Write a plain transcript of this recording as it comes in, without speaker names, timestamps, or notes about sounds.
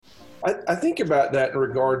I think about that in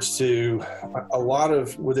regards to a lot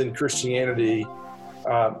of within Christianity.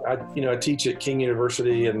 I teach at King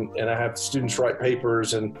University, and I have students write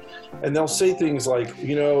papers, and they'll say things like,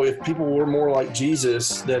 if people were more like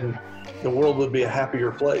Jesus, then the world would be a happier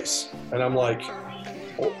place. And I'm like,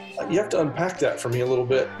 well, you have to unpack that for me a little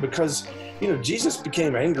bit, because Jesus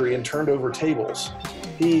became angry and turned over tables.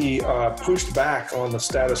 He pushed back on the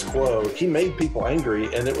status quo. He made people angry,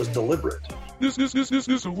 and it was deliberate.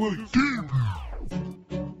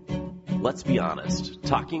 Let's be honest.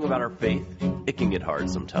 Talking about our faith, it can get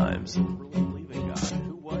hard sometimes. Believing God,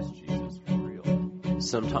 who was Jesus for real?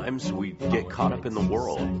 Sometimes we get caught up in the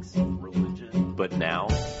world, religion, but now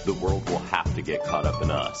the world will have to get caught up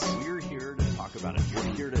in us. We're here to talk about it.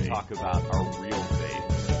 We're here to talk about our real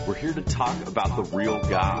faith. We're here to talk about the real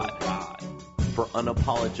God. For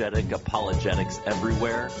unapologetic apologetics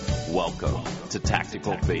everywhere, welcome to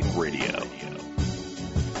Tactical Faith Radio.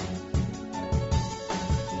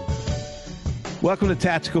 Welcome to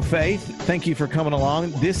Tactical Faith. Thank you for coming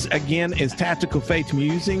along. This, again, is Tactical Faith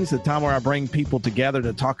Musings, the time where I bring people together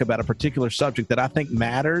to talk about a particular subject that I think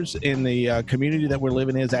matters in the community that we're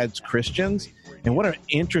living in as Christians. And what an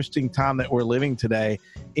interesting time that we're living today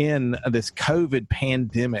in this COVID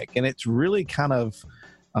pandemic. And it's really kind of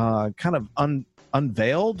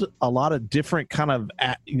unveiled a lot of different kind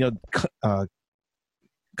of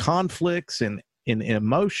conflicts and in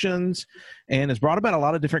emotions, and has brought about a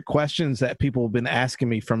lot of different questions that people have been asking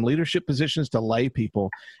me, from leadership positions to lay people.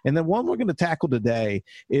 And the one we're going to tackle today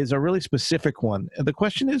is a really specific one. And the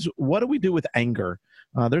question is, what do we do with anger?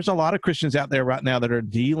 There's a lot of Christians out there right now that are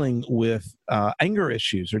dealing with anger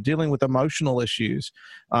issues or dealing with emotional issues.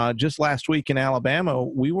 Just last week in Alabama,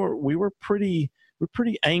 we were pretty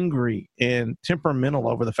angry and temperamental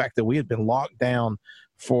over the fact that we had been locked down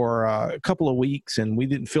for a couple of weeks, and we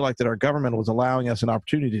didn't feel like that our government was allowing us an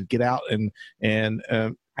opportunity to get out and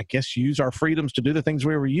I guess use our freedoms to do the things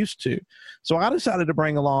we were used to. So I decided to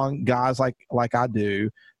bring along guys like I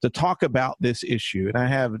do to talk about this issue. And I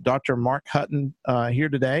have Dr. Mark Hutton here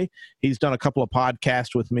today. He's done a couple of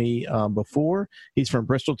podcasts with me before. He's from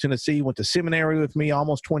Bristol, Tennessee, went to seminary with me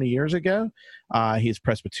almost 20 years ago. He's a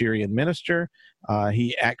Presbyterian minister.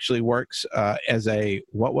 He actually works as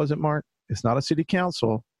what was it, Mark? It's not a city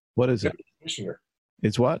council. What is it? Commissioner.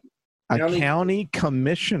 It's what? A county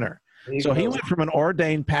commissioner. So he went from an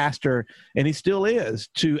ordained pastor, and he still is,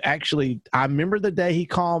 to actually, I remember the day he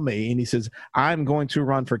called me and he says, I'm going to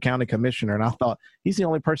run for county commissioner. And I thought, he's the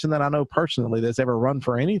only person that I know personally that's ever run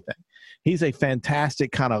for anything. He's a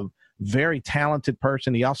fantastic kind of very talented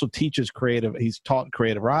person. He also teaches he's taught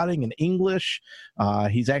creative writing and English.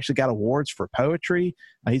 He's actually got awards for poetry.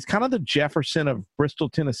 He's kind of the Jefferson of Bristol,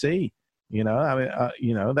 Tennessee.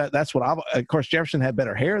 That's what of course, Jefferson had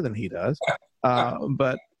better hair than he does.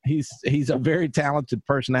 But he's a very talented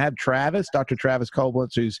person. I have Dr. Travis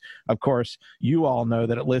Koblenz, who's, of course, you all know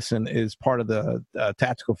that is part of the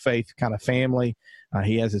Tactical Faith kind of family.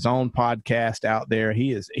 He has his own podcast out there.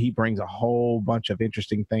 He brings a whole bunch of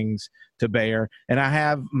interesting things to bear. And I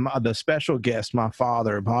have the special guest, my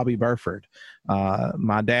father, Bobby Burford.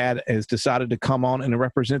 My dad has decided to come on and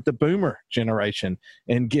represent the boomer generation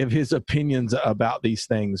and give his opinions about these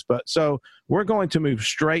things. But so we're going to move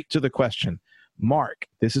straight to the question. Mark,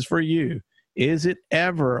 this is for you. Is it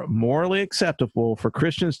ever morally acceptable for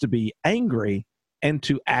Christians to be angry and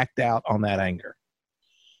to act out on that anger?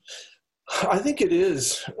 I think it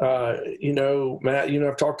is. Matt,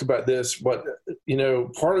 I've talked about this, but,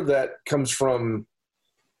 part of that comes from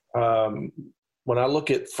when I look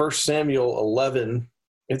at 1 Samuel 11,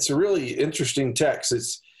 it's a really interesting text.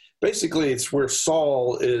 It's where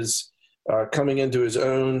Saul is coming into his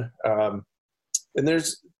own. And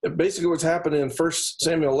there's basically what's happening in 1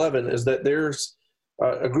 Samuel 11 is that there's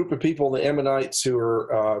a group of people, the Ammonites, who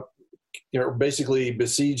are basically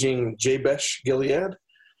besieging Jabesh Gilead.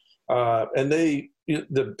 And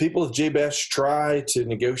the people of Jabesh try to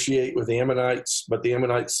negotiate with the Ammonites, but the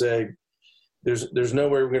Ammonites say, "There's no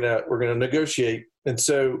way we're gonna negotiate." And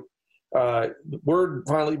so the word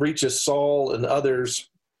finally reaches Saul and others,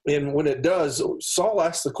 and when it does, Saul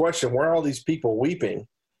asks the question, "Why are all these people weeping?"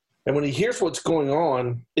 And when he hears what's going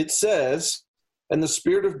on, it says, "And the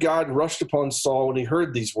Spirit of God rushed upon Saul when he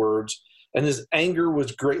heard these words, and his anger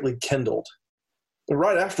was greatly kindled." And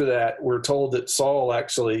right after that, we're told that Saul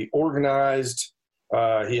actually organized.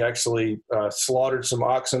 He actually slaughtered some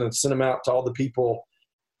oxen and sent them out to all the people,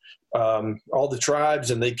 all the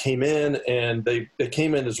tribes, and they came in, and they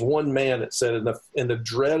came in as one man, it said, and the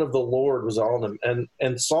dread of the Lord was on them.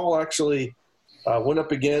 And Saul actually went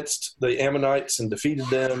up against the Ammonites and defeated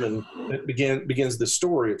them, and it begins the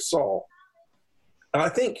story of Saul. And I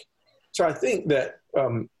think So I think that,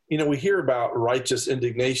 we hear about righteous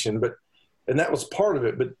indignation, and that was part of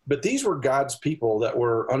it, but these were God's people that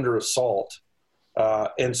were under assault.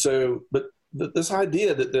 This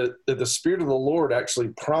idea that the Spirit of the Lord actually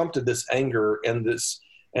prompted this anger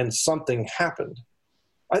and something happened.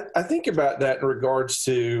 I think about that in regards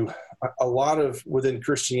to a lot of within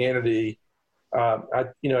Christianity. I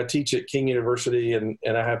teach at King University, and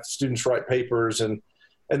I have students write papers, and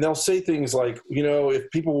they'll say things like,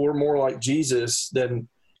 if people were more like Jesus, then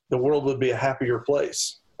the world would be a happier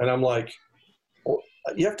place. And I'm like, well,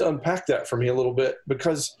 you have to unpack that for me a little bit,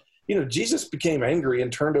 because Jesus became angry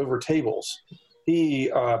and turned over tables. He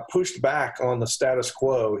pushed back on the status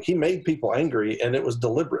quo. He made people angry, and it was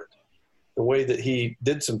deliberate, the way that he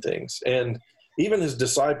did some things. And even his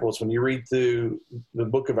disciples, when you read through the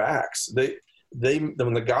book of Acts, when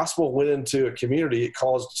the gospel went into a community, it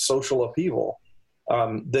caused social upheaval.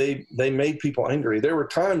 They made people angry. There were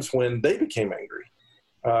times when they became angry.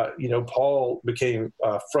 Paul became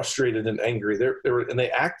frustrated and angry. And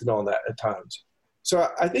they acted on that at times. So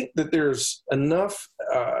I think that there's enough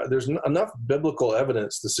biblical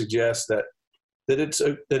evidence to suggest that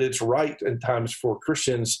it's right in times for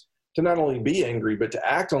Christians to not only be angry, but to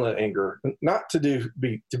act on that anger, not to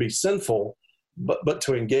be sinful, but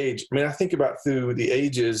to engage. I mean, I think about through the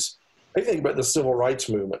ages. I think about the civil rights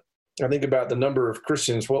movement. I think about the number of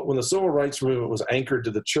Christians. Well, when the civil rights movement was anchored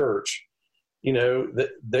to the church,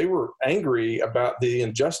 they were angry about the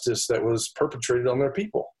injustice that was perpetrated on their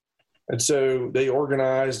people. And so they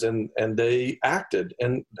organized and they acted.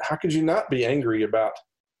 And how could you not be angry about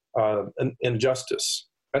an injustice?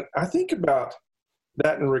 And I think about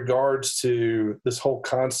that in regards to this whole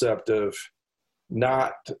concept of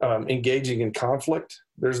not engaging in conflict.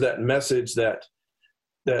 There's that message that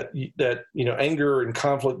anger and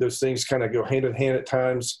conflict, those things kind of go hand in hand at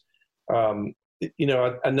times. I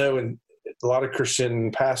know in a lot of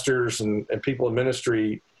Christian pastors and people in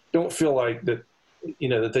ministry don't feel like that,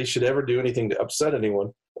 that they should ever do anything to upset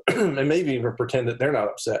anyone and maybe even pretend that they're not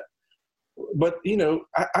upset. But,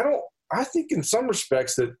 I think in some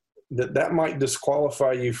respects that might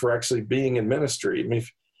disqualify you for actually being in ministry. I mean,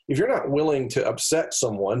 if you're not willing to upset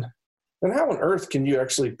someone, then how on earth can you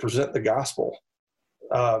actually present the gospel?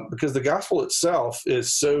 Because the gospel itself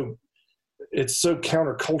is so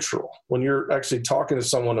countercultural when you're actually talking to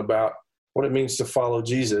someone about what it means to follow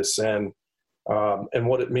Jesus and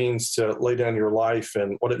what it means to lay down your life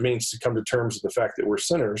and what it means to come to terms with the fact that we're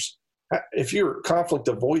sinners. If you're conflict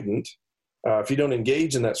avoidant, if you don't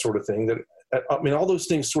engage in that sort of thing, then all those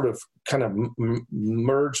things sort of kind of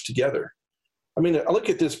merge together. I mean, I look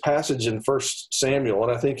at this passage in 1 Samuel,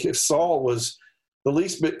 and I think if Saul was the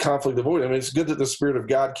least bit conflict avoidant, it's good that the Spirit of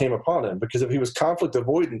God came upon him, because if he was conflict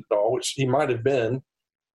avoidant at all, which he might have been,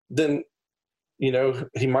 then,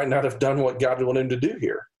 he might not have done what God wanted him to do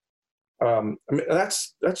here.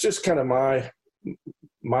 That's just kind of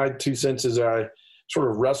my 2 cents as I sort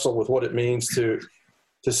of wrestle with what it means to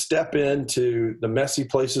step into the messy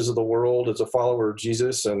places of the world as a follower of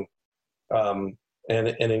Jesus and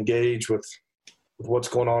engage with what's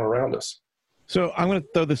going on around us. So I'm going to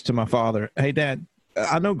throw this to my father. Hey, Dad,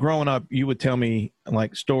 I know growing up, you would tell me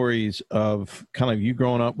like stories of kind of you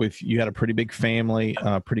growing up with, you had a pretty big family,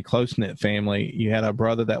 pretty close-knit family. You had a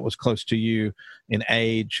brother that was close to you in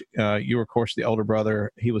age. You were, of course, the older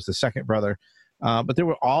brother. He was the second brother. But there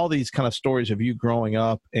were all these kind of stories of you growing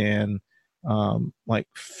up and like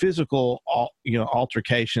physical,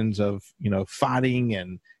 altercations of, fighting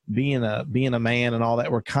and being a man and all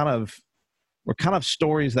that were kind of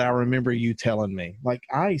stories that I remember you telling me. Like,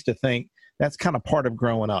 I used to think that's kind of part of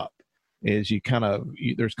growing up is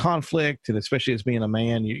there's conflict, and especially as being a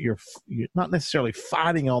man, you're not necessarily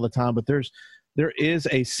fighting all the time, but there is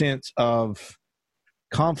a sense of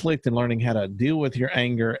conflict and learning how to deal with your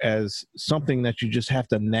anger as something that you just have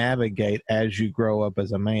to navigate as you grow up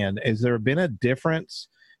as a man. Has there been a difference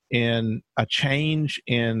in a change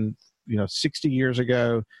in, 60 years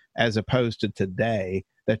ago as opposed to today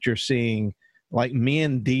that you're seeing like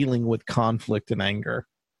men dealing with conflict and anger?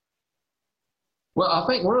 Well, I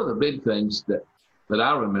think one of the big things that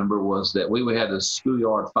I remember was that we had the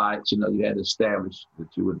schoolyard fights. You had to establish that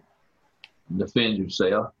you would defend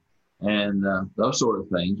yourself and those sort of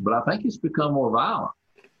things. But I think it's become more violent.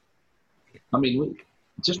 I mean,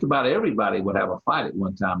 just about everybody would have a fight at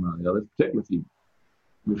one time or another, particularly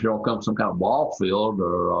if you're on some kind of ball field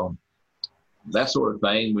or that sort of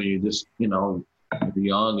thing, when you're just, if you're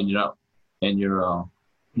young and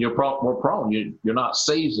you're more prone. You're not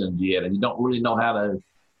seasoned yet, and you don't really know how to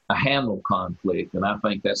handle conflict. And I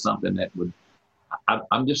think that's something that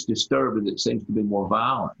I'm just disturbed that it seems to be more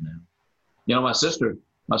violent now. My sister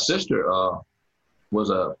My sister was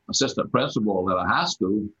a assistant principal at a high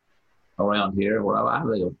school around here where I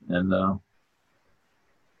live, and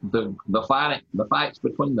the fights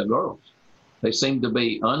between the girls, they seem to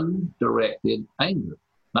be undirected anger,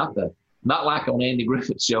 not like on Andy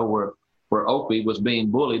Griffith's show where Opie was being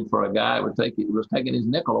bullied for a guy who was taking his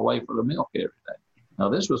nickel away for the milk every day. Now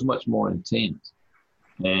this was much more intense,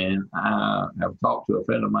 and I have talked to a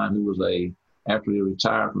friend of mine who was after he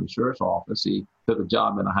retired from the sheriff's office, he took a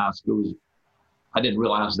job in a high school. I didn't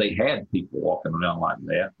realize they had people walking around like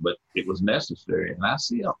that, but it was necessary. And I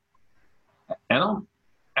see them. And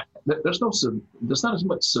there's not as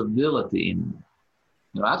much civility in.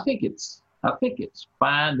 I think it's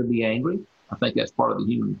fine to be angry. I think that's part of the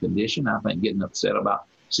human condition. I think getting upset about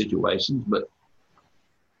situations, but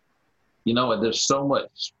there's so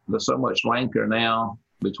much rancor now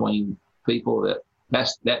between people that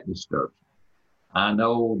disturbs me. I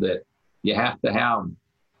know that you have to have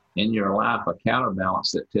in your life a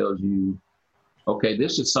counterbalance that tells you, okay,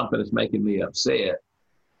 this is something that's making me upset,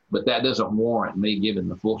 but that doesn't warrant me giving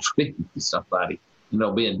the full treatment to somebody,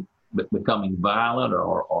 becoming violent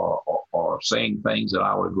or saying things that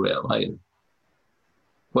I'll regret later.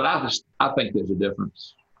 But I think there's a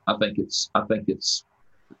difference. I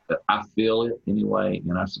feel it anyway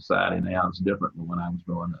in our society now. It's different than when I was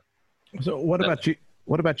growing up. So what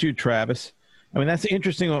about you, Travis? I mean, that's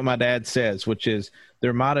interesting what my dad says, which is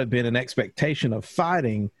there might have been an expectation of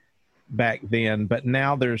fighting back then, but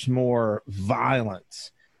now there's more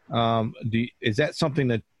violence. Is that something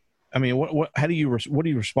that, I mean, how do you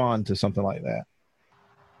respond to something like that?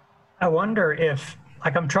 I wonder if,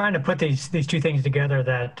 like, I'm trying to put these two things together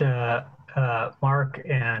that Mark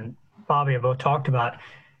and Bobby have both talked about,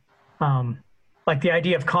 like the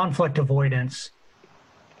idea of conflict avoidance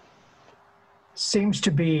seems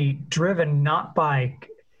to be driven not by,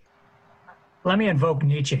 let me invoke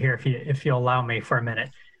Nietzsche here if you'll allow me for a minute.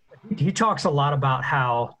 He talks a lot about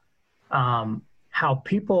how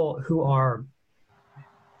people who are,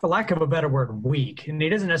 for lack of a better word, weak, and he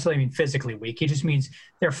doesn't necessarily mean physically weak, he just means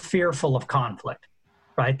they're fearful of conflict,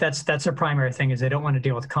 right? That's their primary thing, is they don't want to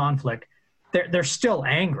deal with conflict. They're still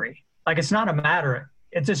angry. Like, it's not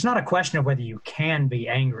a question of whether you can be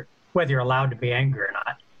angry, whether you're allowed to be angry or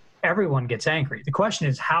not. Everyone gets angry. The question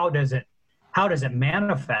is, how does it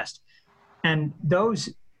manifest? And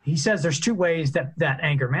he says there's two ways that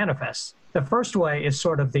anger manifests. The first way is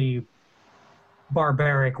sort of the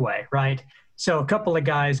barbaric way, right? So a couple of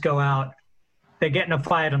guys go out, they get in a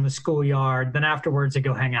fight on the schoolyard, then afterwards they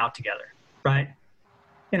go hang out together, right?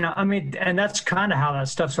 And that's kind of how that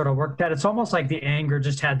stuff sort of worked out. It's almost like the anger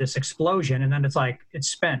just had this explosion and then it's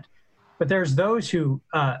spent. But there's those who,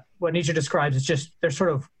 what Nietzsche describes is just, they're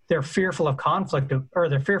fearful of conflict, or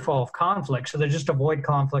they're fearful of conflict. So they just avoid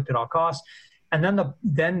conflict at all costs. And then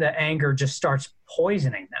the anger just starts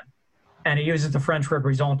poisoning them. And he uses the French word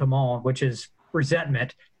ressentiment, which is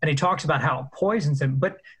resentment. And he talks about how it poisons them.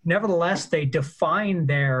 But nevertheless, they define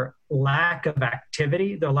their lack of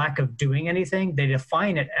activity, their lack of doing anything, they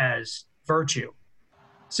define it as virtue.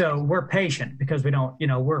 So we're patient because we don't,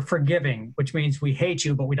 we're forgiving, which means we hate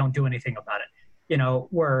you, but we don't do anything about it.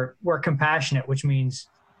 We're compassionate, which means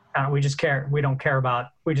we just care. We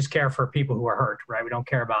just care for people who are hurt, right? We don't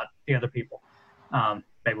care about the other people.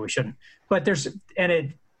 Maybe we shouldn't, but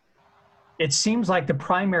it seems like the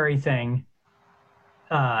primary thing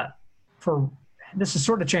this is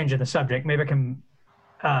sort of changing the subject. Maybe I can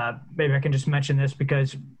just mention this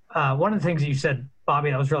because one of the things that you said,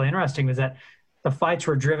 Bobby, that was really interesting was that the fights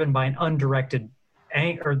were driven by an undirected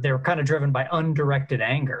anger, or they were kind of driven by undirected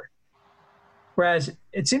anger. Whereas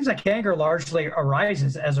it seems like anger largely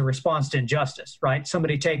arises as a response to injustice, right?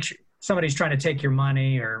 Somebody's trying to take your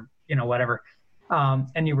money or, whatever.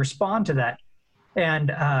 And you respond to that. And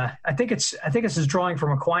I think this is drawing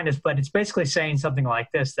from Aquinas, but it's basically saying something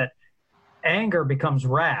like this, that anger becomes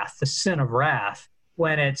wrath, the sin of wrath,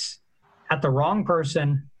 when it's at the wrong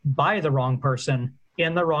person, by the wrong person,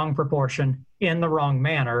 in the wrong proportion, in the wrong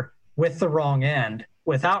manner, with the wrong end,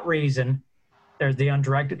 without reason. There's the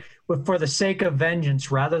undirected, for the sake of vengeance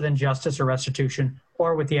rather than justice or restitution,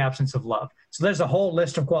 or with the absence of love. So there's a whole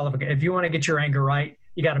list of qualifications. If you want to get your anger right,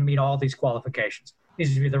 you got to meet all these qualifications. It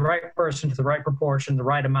needs to be the right person, to the right proportion, the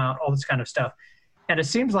right amount, all this kind of stuff. And it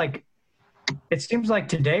seems like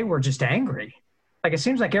today we're just angry. Like, it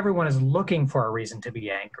seems like everyone is looking for a reason to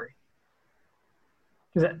be angry.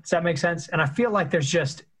 Does that make sense? And I feel like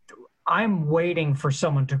I'm waiting for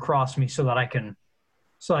someone to cross me so I can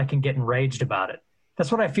get enraged about it.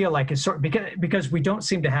 That's what I feel like is because we don't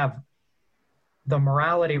seem to have the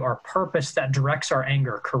morality or purpose that directs our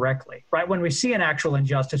anger correctly, right? When we see an actual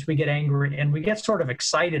injustice, we get angry and we get sort of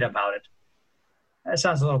excited about it. That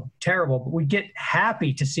sounds a little terrible, but we get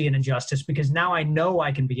happy to see an injustice because now I know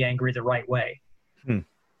I can be angry the right way.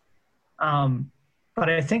 But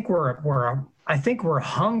I think we're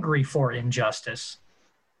hungry for injustice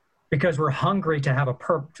because we're hungry to have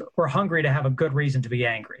a good reason to be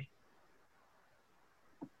angry.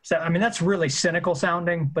 So, I mean, that's really cynical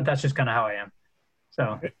sounding, but that's just kind of how I am.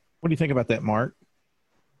 So, what do you think about that, Mark?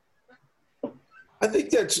 I think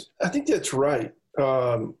that's right.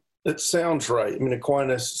 It sounds right. I mean,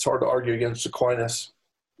 Aquinas, it's hard to argue against Aquinas.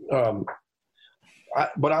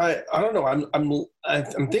 But I don't know.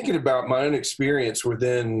 I'm thinking about my own experience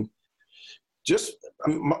within just, I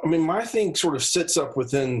mean, my thing sort of sits up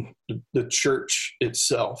within the church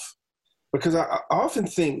itself, because I often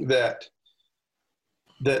think that,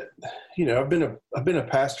 you know, I've been a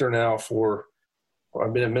pastor now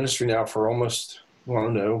I've been in ministry now for almost, I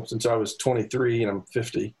don't know, since I was 23 and I'm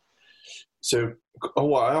 50. So a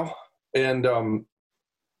while. And,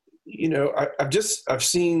 you know, I've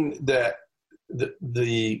seen that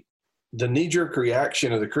the knee-jerk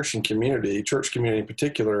reaction of the Christian community, church community in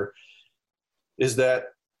particular, is that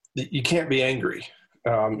you can't be angry.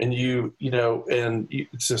 And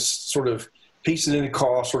it's just sort of peace at any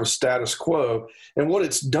cost, sort of status quo. And what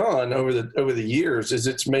it's done over the years is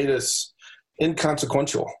it's made us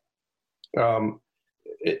inconsequential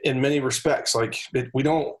in many respects. Like we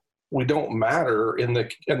don't matter in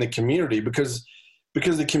the community because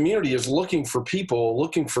the community is looking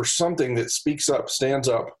for something that speaks up, stands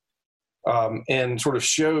up, and sort of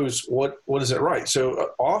shows what is it right.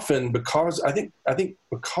 So often, because I think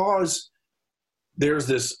because there's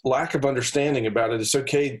this lack of understanding about it, it's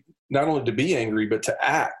okay not only to be angry but to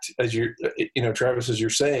act, as Travis, as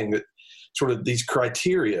you're saying, that sort of these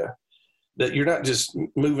criteria, that you're not just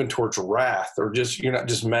moving towards wrath, or you're not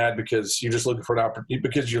just mad because you're just looking for an opportunity,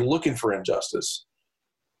 because you're looking for injustice,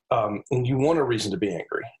 and you want a reason to be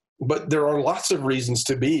angry. But there are lots of reasons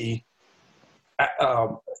to be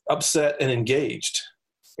upset and engaged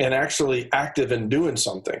and actually active in doing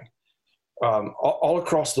something, all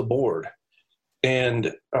across the board.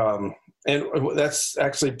 And that's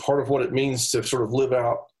actually part of what it means to sort of live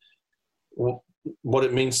out what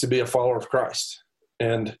it means to be a follower of Christ.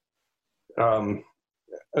 And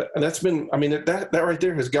that's been, I mean, that right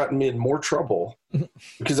there has gotten me in more trouble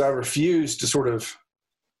because I refuse to sort of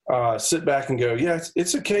sit back and go, yeah,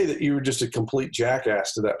 it's okay that you were just a complete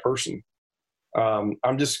jackass to that person. I'm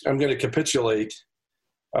going to capitulate.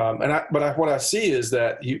 But what I see is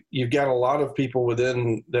that you've got a lot of people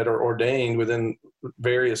that are ordained within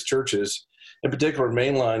various churches, in particular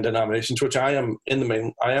mainline denominations, which I am in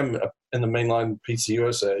the mainline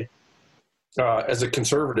PCUSA as a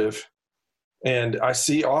conservative. And I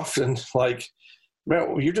see often like,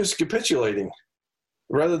 man, you're just capitulating,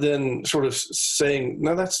 rather than sort of saying,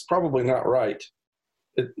 no, that's probably not right.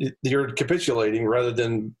 You're capitulating rather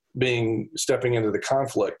than stepping into the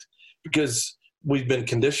conflict, because we've been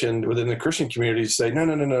conditioned within the Christian community to say,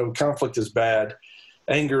 no, conflict is bad.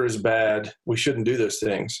 Anger is bad. We shouldn't do those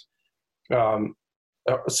things.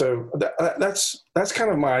 So that's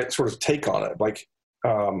kind of my sort of take on it. Like,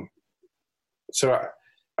 so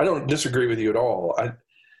I don't disagree with you at all.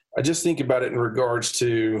 I just think about it in regards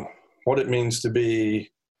to what it means to be,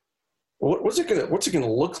 what's it going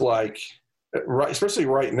to look like, right, especially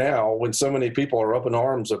right now when so many people are up in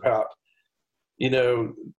arms about,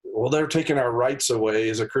 well, they're taking our rights away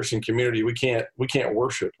as a Christian community. We can't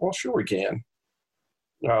worship. Well, sure we can.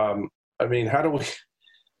 I mean,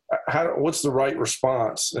 what's the right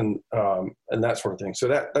response and that sort of thing.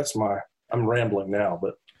 So I'm rambling now,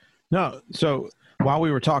 but. No. So while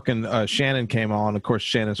we were talking, Shannon came on. Of course,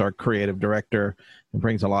 Shannon's our creative director and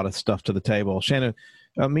brings a lot of stuff to the table. Shannon,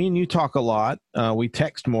 me and you talk a lot. We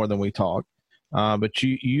text more than we talk. But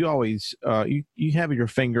you always you have your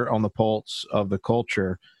finger on the pulse of the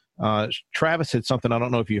culture. Travis said something, I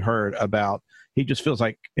don't know if you heard about, he just feels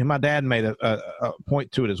like, and my dad made a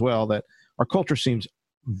point to it as well, that our culture seems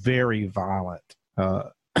very violent,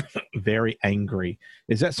 very angry.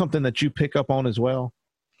 Is that something that you pick up on as well?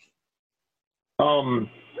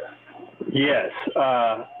 Yes.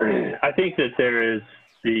 I think that there is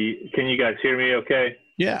can you guys hear me okay?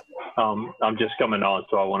 Yeah. I'm just coming on,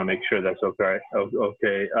 so I want to make sure that's okay.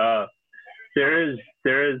 Okay. There is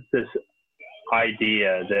this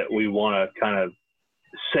idea that we want to kind of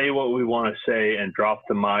say what we want to say and drop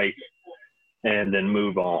the mic and then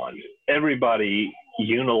move on. Everybody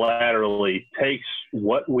unilaterally takes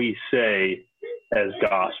what we say as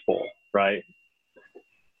gospel, right?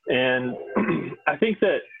 And I think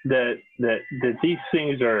that these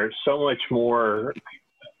things are so much more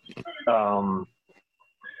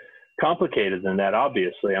complicated than that,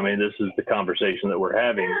 obviously. I mean, this is the conversation that we're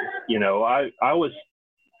having. You know, I was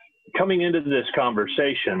coming into this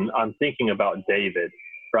conversation, I'm thinking about David,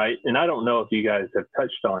 right? And I don't know if you guys have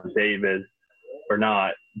touched on David or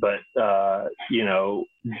not, but, you know,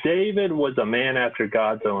 David was a man after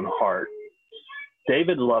God's own heart.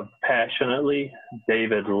 David loved passionately.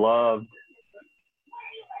 David loved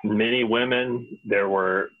many women. There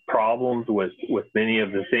were problems with many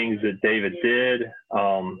of the things that David did.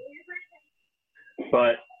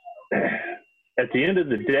 But at the end of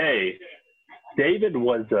the day, David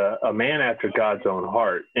was a man after God's own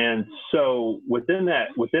heart. And so within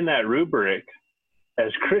that rubric,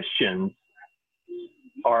 as Christians,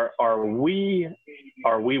 are we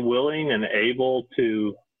willing and able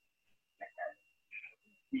to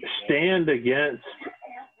stand against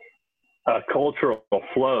a cultural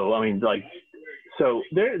flow? I mean, like, so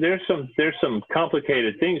there's some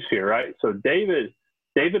complicated things here, right? So David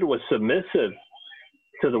was submissive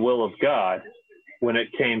to the will of God when it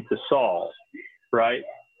came to Saul, right?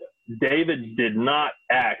 David did not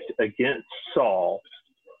act against Saul,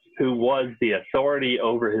 who was the authority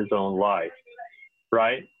over his own life,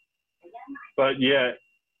 right? But yet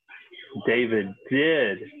David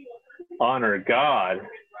did honor God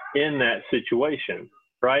in that situation,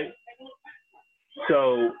 right?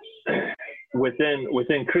 So within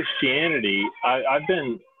Christianity, I've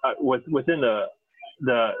been within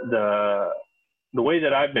the way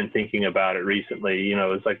that I've been thinking about it recently, you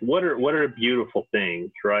know, it's like, what are beautiful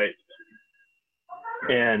things, right?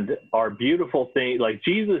 And our beautiful thing, like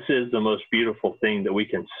Jesus is the most beautiful thing that we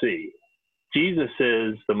can see. Jesus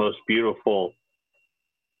is the most beautiful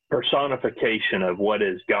personification of what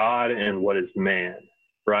is God and what is man,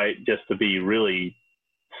 right? Just to be really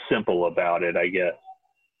simple about it, I guess.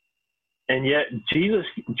 And yet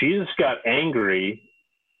Jesus got angry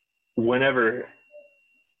whenever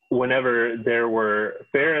there were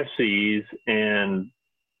Pharisees, and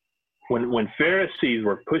when Pharisees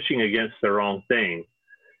were pushing against the wrong thing,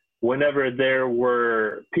 whenever there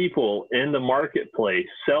were people in the marketplace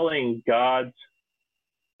selling God's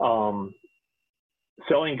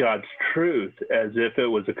truth as if it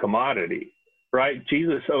was a commodity, right?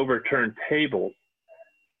 Jesus overturned tables.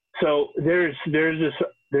 So there's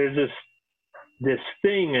this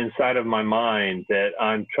thing inside of my mind that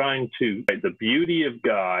I'm trying to fight the beauty of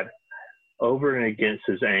God over and against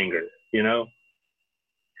his anger. You know,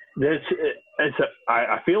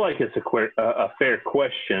 I feel like it's a fair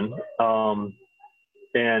question. How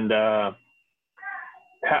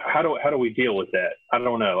do we deal with that? I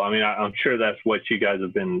don't know. I mean, I'm sure that's what you guys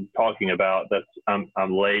have been talking about. I'm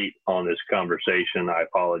late on this conversation. I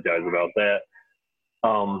apologize about that.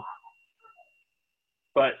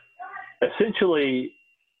 But essentially,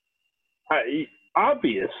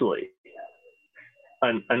 obviously,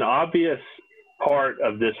 an obvious part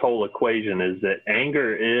of this whole equation is that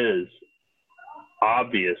anger is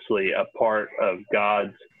obviously a part of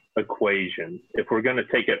God's equation. If we're going to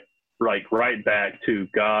take it like right back to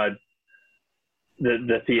God,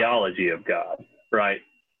 the theology of God, right?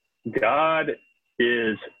 God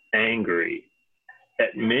is angry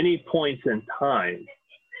at many points in time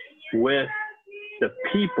with the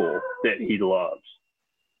people that he loves,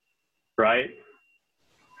 right?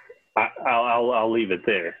 I'll leave it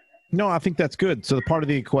there. No, I think that's good. So the part of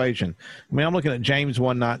the equation, I mean, I'm looking at James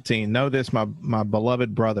 1:19. Know this, my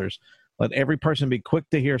beloved brothers, let every person be quick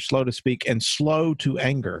to hear, slow to speak, and slow to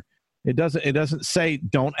anger. It doesn't say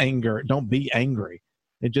don't be angry.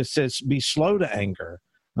 It just says be slow to anger.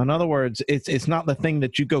 In other words, it's not the thing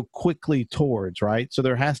that you go quickly towards, right? So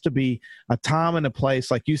there has to be a time and a place,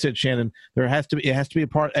 like you said, Shannon. It has to be a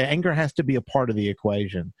part. Anger has to be a part of the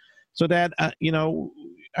equation. So, Dad, you know,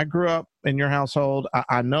 I grew up in your household.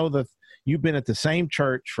 I know that you've been at the same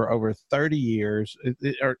church for over 30 years,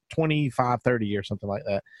 or 25, 30 years, something like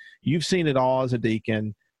that. You've seen it all as a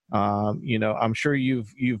deacon. You know, I'm sure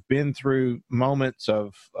you've been through moments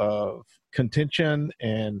of contention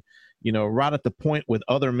and, you know, right at the point with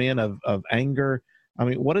other men of anger. I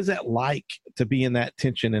mean, what is that like to be in that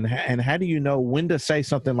tension? And how do you know when to say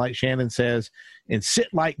something like Shannon says and sit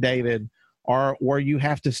like David, or where you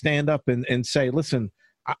have to stand up and say, listen,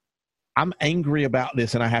 I'm angry about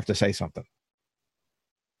this and I have to say something?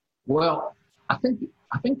 Well, I think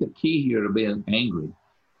the key here to being angry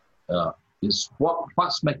is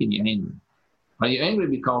what's making you angry. Are you angry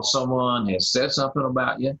because someone has said something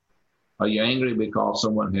about you? Are you angry because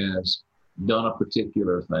someone has done a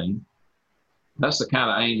particular thing? That's the kind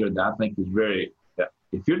of anger that I think is very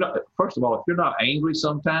if you're not, first of all, if you're not angry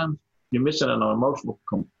sometimes, you're missing an emotional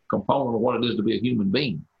component of what it is to be a human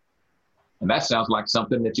being. And that sounds like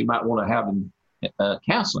something that you might want to have in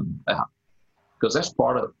counseling about, because that's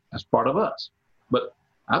part of us. But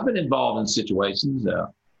I've been involved in situations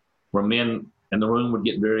where men in the room would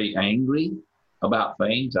get very angry about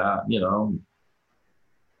things.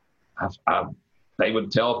 They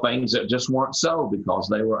would tell things that just weren't so because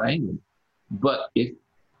they were angry. But if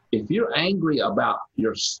you're angry about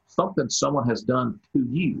something someone has done to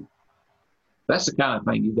you, that's the kind of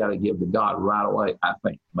thing you got to give to God right away, I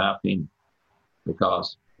think, in my opinion.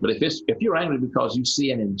 But if you're angry because you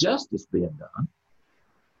see an injustice being done,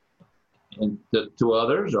 and to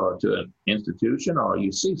others or to an institution, or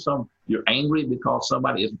you're angry because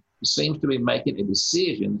somebody seems to be making a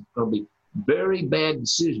decision, it's going to be a very bad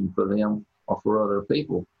decision for them or for other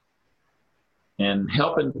people. And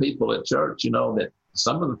helping people at church, that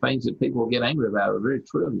some of the things that people get angry about are very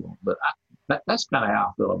trivial. But that's kind of how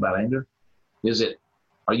I feel about anger.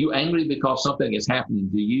 Are you angry because something is happening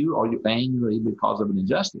to you, or are you angry because of an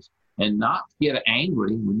injustice? And not get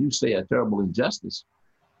angry when you see a terrible injustice.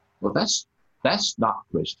 Well, that's not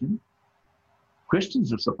Christian.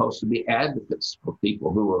 Christians are supposed to be advocates for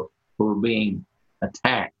people who are being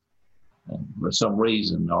attacked for some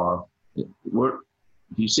reason, or if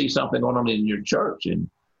you see something going on in your church, and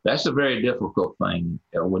that's a very difficult thing.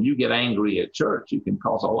 When you get angry at church, you can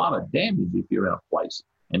cause a lot of damage if you're in a place.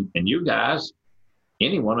 And you guys,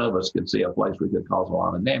 any one of us could see a place where we could cause a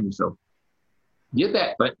lot of damage. So give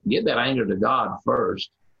that anger to God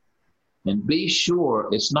first, and be sure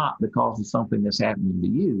it's not because of something that's happening to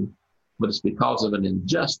you, but it's because of an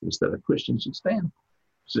injustice that a Christian should stand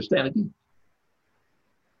against.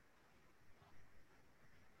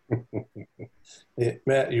 Yeah,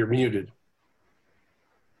 Matt, you're muted.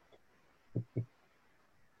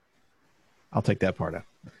 I'll take that part out.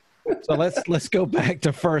 So let's go back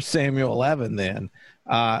to 1 Samuel 11 then,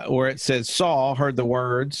 where it says Saul heard the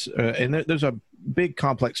words, and there's a big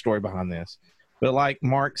complex story behind this. But like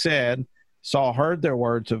Mark said, Saul heard their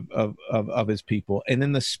words of his people, and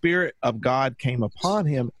then the Spirit of God came upon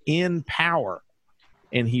him in power,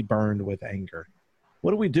 and he burned with anger.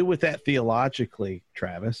 What do we do with that theologically,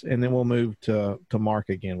 Travis? And then we'll move to Mark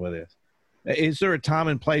again with this. Is there a time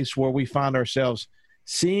and place where we find ourselves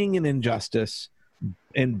seeing an injustice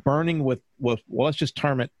and burning with well, let's just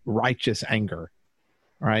term it righteous anger,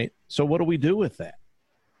 right? So what do we do with that?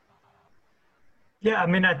 Yeah, I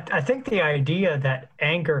mean, I think the idea that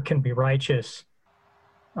anger can be righteous,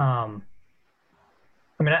 I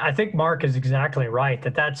think Mark is exactly right,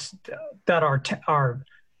 that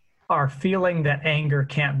our feeling that anger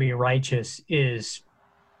can't be righteous is,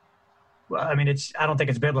 I don't think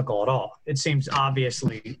it's biblical at all. It seems like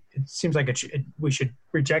we should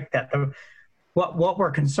reject that. What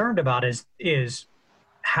we're concerned about is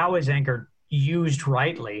how is anger used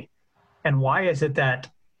rightly, and why is it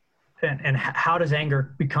that, and how does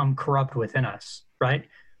anger become corrupt within us, right?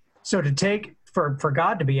 So for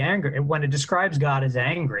God to be angry, when it describes God as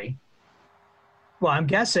angry, well, I'm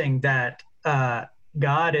guessing that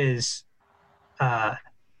God is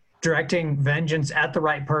directing vengeance at the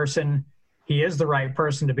right person. He is the right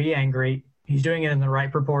person to be angry. He's doing it in the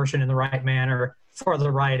right proportion, in the right manner, for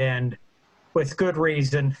the right end, with good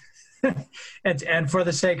reason, and for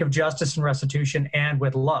the sake of justice and restitution, and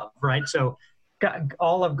with love, right? So God,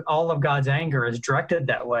 all of God's anger is directed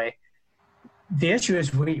that way. The issue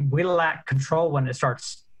is we lack control when it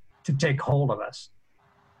starts to take hold of us.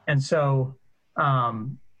 And so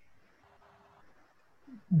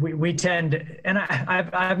we tend, and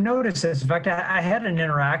I've noticed this. In fact, I had an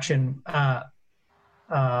interaction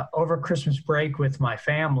over Christmas break with my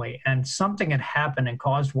family, and something had happened and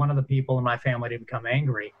caused one of the people in my family to become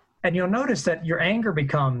angry. And you'll notice that your anger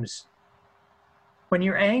becomes, when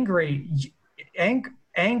you're angry,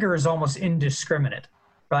 anger is almost indiscriminate,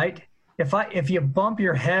 right? If you bump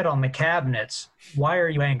your head on the cabinets, why are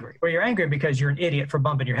you angry? Well, you're angry because you're an idiot for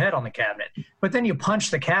bumping your head on the cabinet. But then you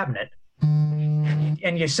punch the cabinet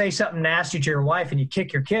and you say something nasty to your wife and you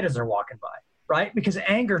kick your kid as they're walking by, right? Because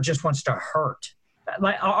anger just wants to hurt,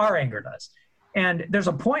 like our anger does. And there's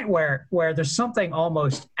a point where there's something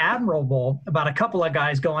almost admirable about a couple of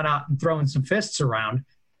guys going out and throwing some fists around,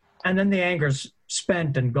 and then the anger's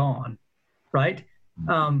spent and gone, right?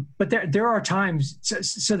 But there are times,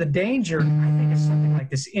 so the danger, I think, is something like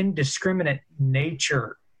this indiscriminate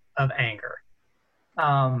nature of anger.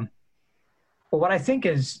 But what I think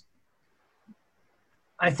is,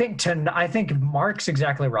 I think Mark's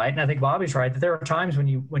exactly right, and I think Bobby's right, that there are times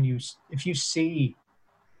if you see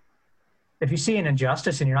an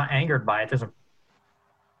injustice and you're not angered by it,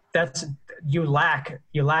 you lack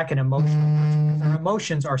an emotional. Our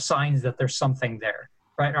emotions are signs that there's something there,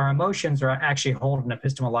 right? Our emotions are actually hold an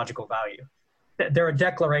epistemological value. They're a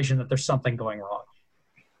declaration that there's something going wrong.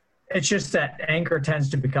 It's just that anger tends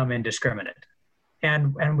to become indiscriminate,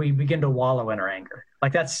 and we begin to wallow in our anger.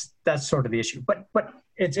 Like that's sort of the issue. But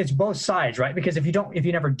it's both sides, right? Because if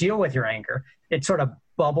you never deal with your anger, it sort of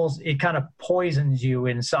bubbles. It kind of poisons you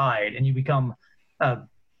inside, and you become kind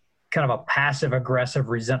of a passive aggressive,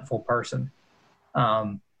 resentful person.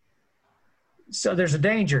 So there's a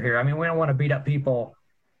danger here. I mean, we don't want to beat up people,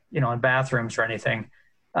 in bathrooms or anything,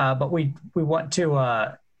 but we want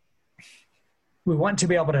to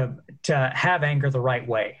be able to have anger the right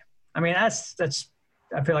way. I mean, that's.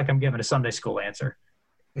 I feel like I'm giving a Sunday school answer.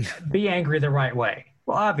 Be angry the right way.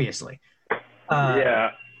 Well, obviously.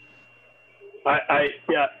 Yeah.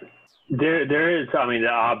 There is. I mean,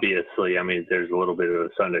 obviously. I mean, there's a little bit of a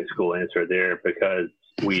Sunday school answer there because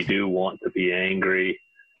we do want to be angry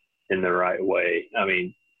in the right way. I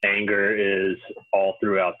mean, anger is all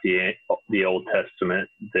throughout the Old Testament.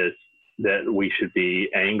 That we should be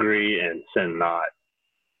angry and sin not.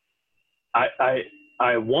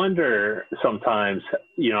 I wonder sometimes,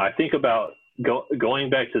 I think about going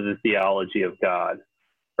back to the theology of God,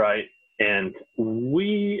 right? And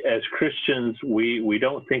we as Christians, we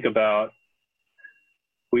don't think about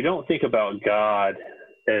God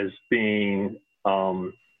as being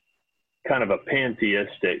kind of a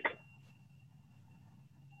pantheistic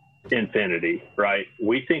infinity, right?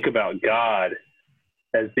 We think about God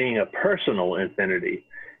as being a personal infinity.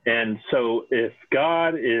 And so if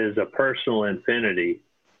God is a personal infinity,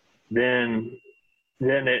 then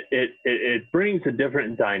it brings a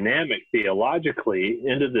different dynamic theologically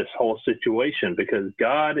into this whole situation because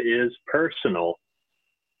God is personal.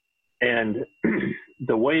 And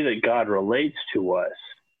the way that God relates to us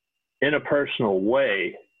in a personal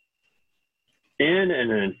way, in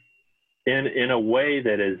a way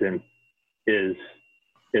that is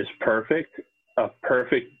perfect, a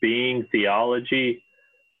perfect being theology.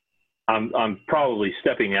 I'm probably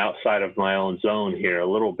stepping outside of my own zone here a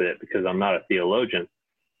little bit because I'm not a theologian,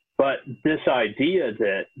 but this idea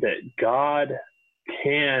that God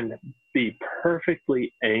can be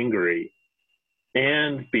perfectly angry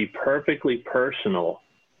and be perfectly personal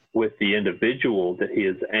with the individual that he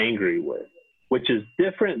is angry with, which is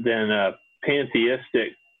different than a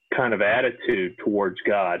pantheistic kind of attitude towards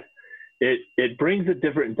God. It brings a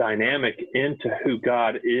different dynamic into who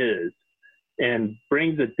God is and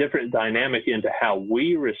brings a different dynamic into how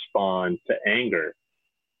we respond to anger.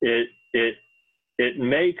 It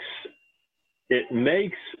makes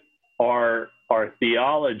our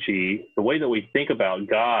theology, the way that we think about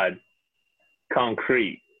God,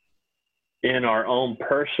 concrete in our own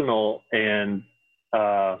personal and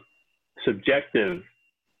subjective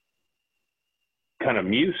kind of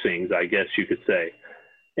musings, I guess you could say.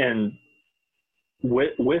 And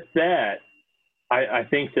with that, I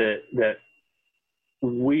think that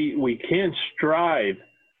we can strive.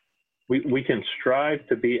 We can strive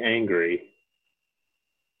to be angry.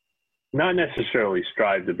 Not necessarily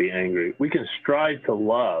strive to be angry. We can strive to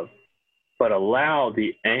love, but allow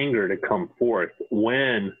the anger to come forth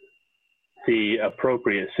when the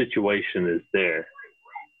appropriate situation is there.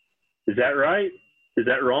 Is that right? Is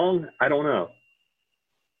that wrong? I don't know.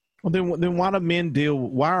 Well, then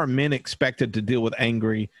why are men expected to deal with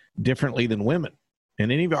anger differently than women?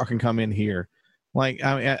 And any of y'all can come in here. Like,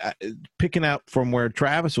 picking up from where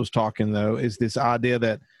Travis was talking, though, is this idea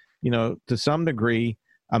that, to some degree,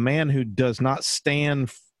 a man who does not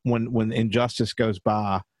stand when injustice goes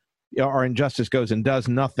by or injustice goes and does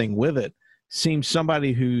nothing with it seems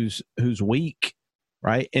somebody who's weak,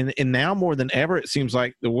 right? And now more than ever, it seems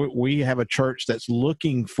like we have a church that's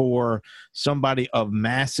looking for somebody of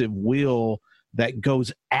massive will that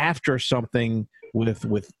goes after something with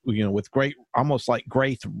great, almost like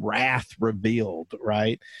great wrath revealed,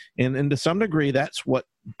 right? And to some degree, that's what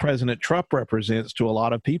President Trump represents to a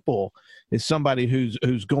lot of people, is somebody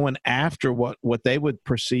who's going after what they would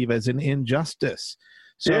perceive as an injustice.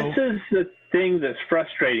 So this is the thing that's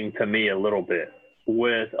frustrating to me a little bit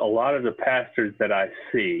with a lot of the pastors that I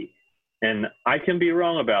see, and I can be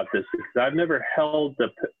wrong about this because I've never held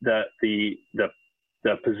the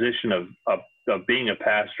position of being a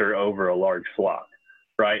pastor over a large flock,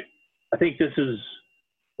 right? I think this is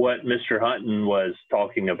what Mr. Hutton was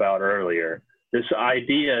talking about earlier. This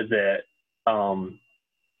idea that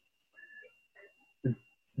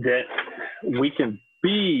that we can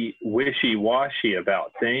be wishy-washy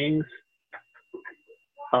about things,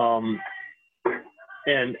 and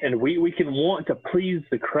we can want to please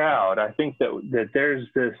the crowd. I think that there's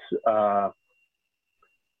this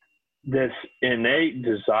this innate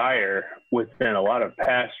desire within a lot of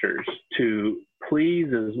pastors to please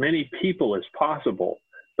as many people as possible.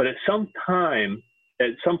 But at some point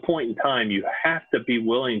in time, you have to be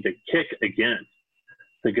willing to kick against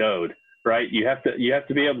the goad, right? You have to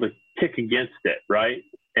be able to kick against it, right?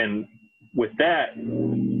 And with that,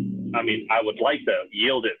 I mean, I would like to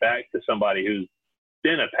yield it back to somebody who's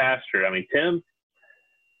been a pastor. I mean, Tim,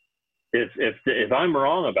 if I'm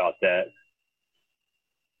wrong about that,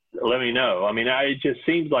 let me know. I mean, it just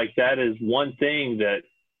seems like that is one thing that's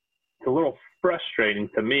a little frustrating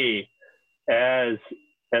to me as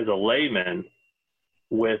a layman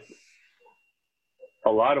with a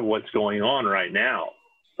lot of what's going on right now,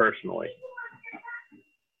 personally.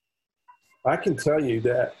 I can tell you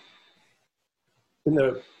that in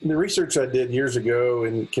the research I did years ago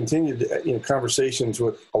and continued, conversations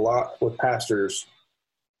with pastors,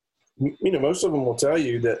 most of them will tell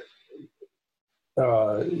you that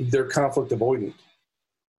they're conflict avoidant,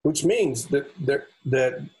 which means that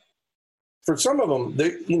for some of them,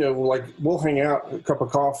 they, like we'll hang out a cup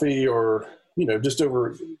of coffee or, just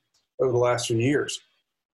over the last few years,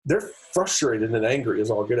 they're frustrated and angry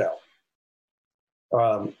as all get out.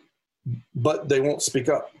 But they won't speak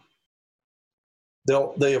up.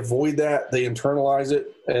 They avoid that, they internalize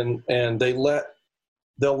it, and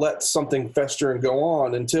they'll let something fester and go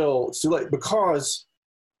on until it's too late, because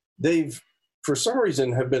they've, for some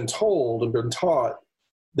reason, have been told and been taught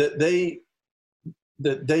that they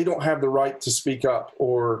don't have the right to speak up,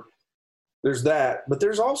 or there's that. But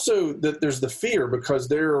there's also there's the fear, because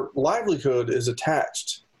their livelihood is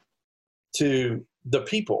attached to the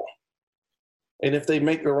people. And if they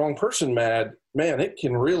make the wrong person mad, man, it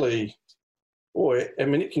can really,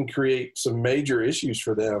 it can create some major issues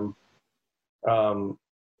for them,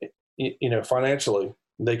 financially.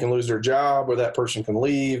 They can lose their job, or that person can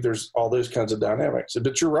leave. There's all those kinds of dynamics.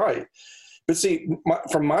 But you're right. But see,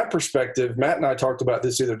 from my perspective, Matt and I talked about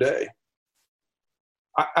this the other day.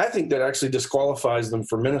 I think that actually disqualifies them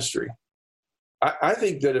for ministry. I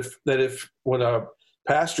think that if when a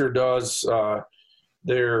pastor does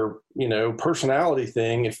their personality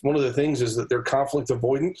thing, if one of the things is that they're conflict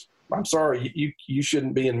avoidant, I'm sorry, you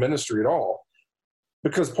shouldn't be in ministry at all,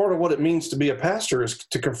 because part of what it means to be a pastor is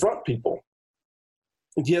to confront people.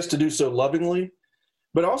 He has to do so lovingly,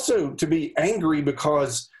 but also to be angry,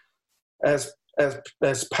 because as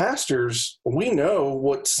pastors, we know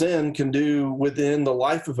what sin can do within the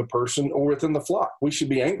life of a person or within the flock. We should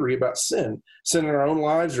be angry about sin in our own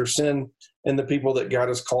lives, or sin in the people that God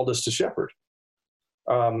has called us to shepherd.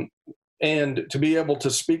 And to be able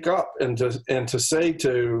to speak up and to say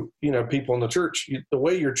to, people in the church, the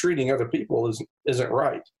way you're treating other people isn't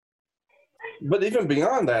right. But even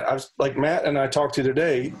beyond that, I was like Matt and I talked to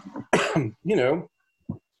today,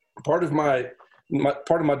 part of my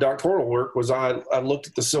doctoral work was I looked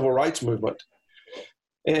at the civil rights movement.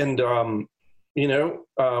 And,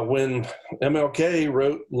 when MLK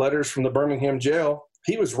wrote letters from the Birmingham jail,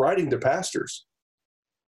 he was writing to pastors,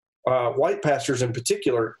 white pastors in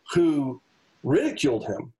particular, who ridiculed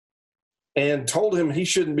him and told him he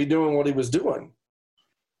shouldn't be doing what he was doing.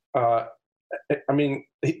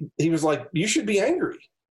 He was like, you should be angry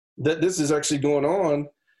that this is actually going on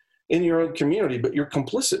in your own community, but you're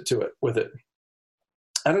complicit with it.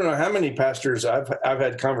 I don't know how many pastors I've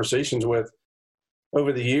had conversations with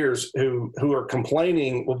over the years who are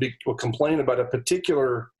complaining, will complain about a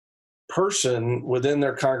particular person within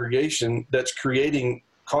their congregation that's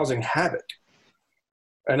causing havoc.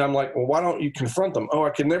 And I'm like, well, why don't you confront them? Oh,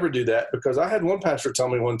 I could never do that, because I had one pastor tell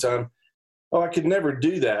me one time, oh, I could never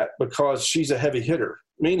do that because she's a heavy hitter,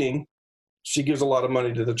 meaning she gives a lot of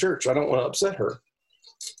money to the church. I don't want to upset her.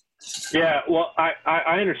 Yeah, well,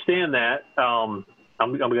 I understand that. I'm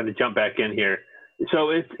going to jump back in here.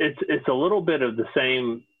 So it's a little bit of the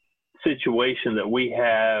same situation that we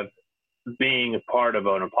have being a part of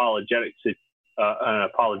an apologetic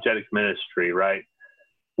ministry, right?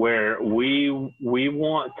 Where we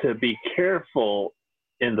want to be careful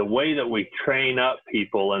in the way that we train up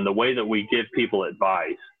people and the way that we give people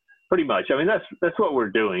advice. Pretty much. I mean, that's what we're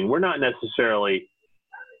doing. We're not necessarily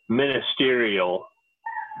ministerial,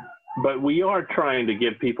 but we are trying to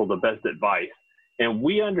give people the best advice. And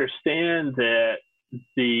we understand that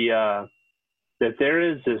that there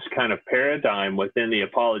is this kind of paradigm within the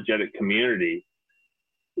apologetic community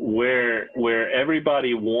where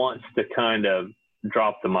everybody wants to kind of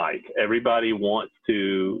drop the mic. Everybody wants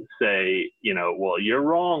to say, well, you're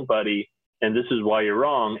wrong, buddy, and this is why you're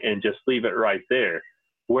wrong, and just leave it right there.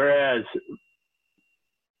 Whereas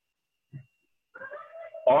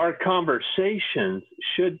our conversations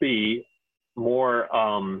should be more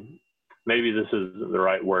maybe this is the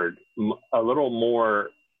right word, a little more,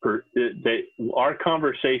 our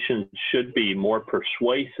conversations should be more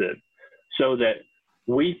persuasive so that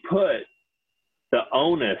we put the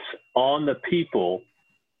onus on the people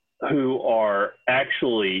who are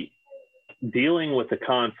actually dealing with the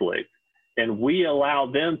conflict, and we allow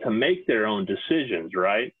them to make their own decisions,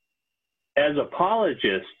 right? As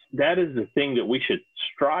apologists, that is the thing that we should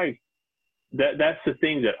strive. That's the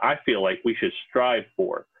thing that I feel like we should strive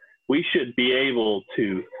for. We should be able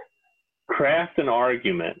to craft an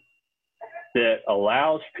argument that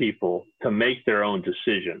allows people to make their own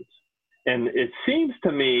decisions. And it seems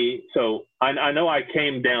to me, so I know I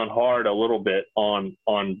came down hard a little bit on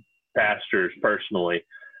pastors personally,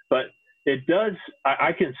 but it does,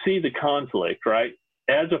 I can see the conflict, right?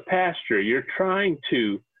 As a pastor, you're trying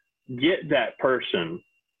to get that person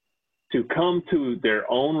to come to their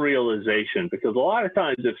own realization, because a lot of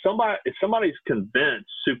times if somebody's convinced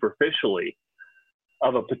superficially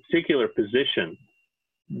of a particular position,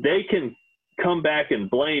 they can come back and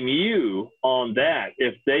blame you on that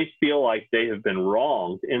if they feel like they have been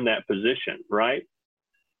wronged in that position, right?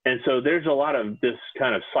 And so there's a lot of this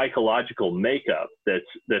kind of psychological makeup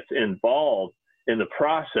that's involved in the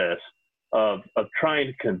process of trying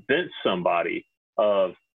to convince somebody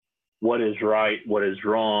of what is right, what is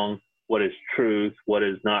wrong, what is truth, what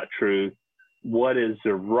is not truth, what is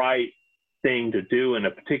the right thing to do in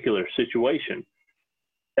a particular situation.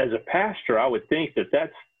 As a pastor, I would think that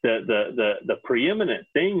that's the preeminent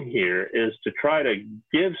thing here is to try to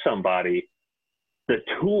give somebody the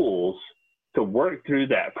tools to work through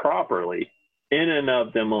that properly in and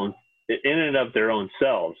of their own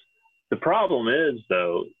selves. The problem is,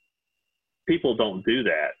 though, people don't do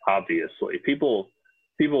that. Obviously, people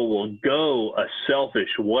will go a selfish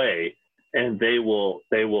way, and they will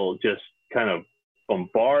just kind of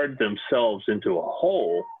bombard themselves into a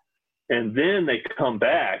hole, and then they come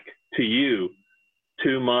back to you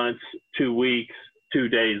 2 months, 2 weeks, 2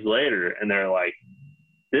 days later, and they're like,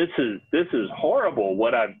 this is horrible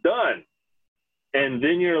what I've done. And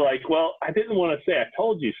then you're like, well, I didn't want to say I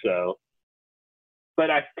told you so,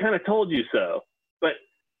 but I kind of told you so. But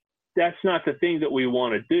that's not the thing that we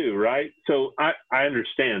want to do, right? So I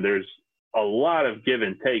understand there's a lot of give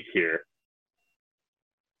and take here.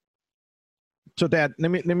 So, Dad, let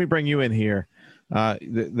me bring you in here.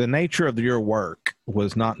 The nature of your work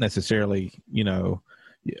was not necessarily,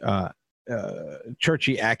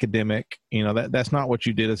 churchy academic. That's not what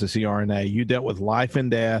you did as a CRNA. You dealt with life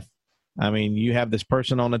and death. I mean, you have this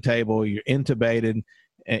person on the table, you're intubated,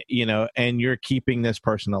 and you're keeping this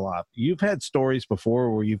person alive. You've had stories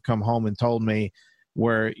before where you've come home and told me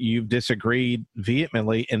where you've disagreed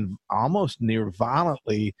vehemently and almost near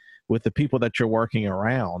violently with the people that you're working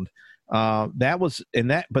around. But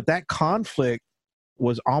that conflict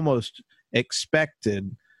was almost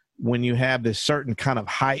expected when you have this certain kind of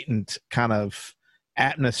heightened kind of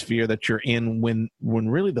atmosphere that you're in when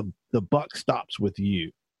really the buck stops with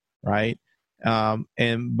you. Right.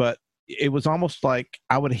 But it was almost like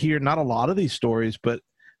I would hear not a lot of these stories, but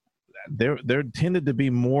there tended to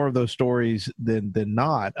be more of those stories than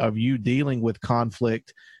not of you dealing with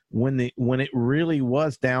conflict when it really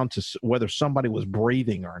was down to whether somebody was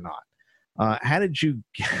breathing or not. How did you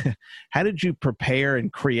prepare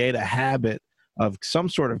and create a habit of some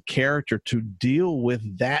sort of character to deal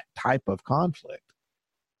with that type of conflict?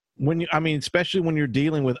 Especially when you're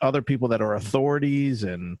dealing with other people that are authorities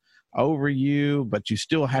and over you, but you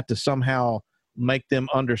still have to somehow make them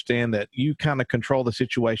understand that you kind of control the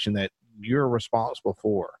situation that you're responsible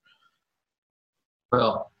for.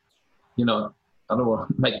 Well, I don't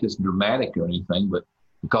want to make this dramatic or anything, but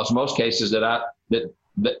because most cases that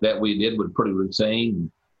we did were pretty routine.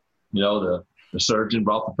 The surgeon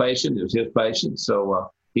brought the patient; it was his patient, so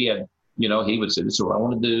he had, he would say, "This is what I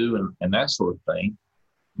want to do," and that sort of thing.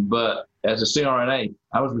 But as a CRNA,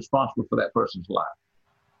 I was responsible for that person's life,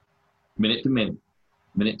 minute to minute.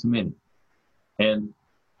 And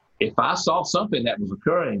if I saw something that was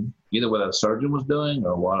occurring, either what a surgeon was doing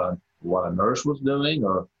or what a nurse was doing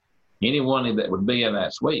or anyone that would be in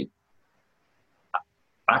that suite,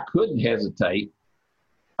 I couldn't hesitate.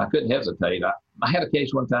 I had a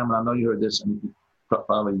case one time, and I know you heard this, and it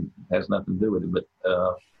probably has nothing to do with it, but,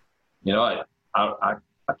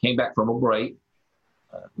 I came back from a break,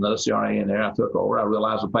 another CRNA in there, I took over, I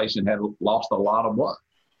realized the patient had lost a lot of blood.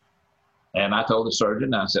 And I told the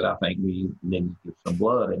surgeon, I said, I think we need to give some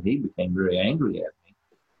blood, and he became very angry at me.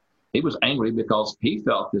 He was angry because he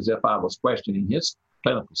felt as if I was questioning his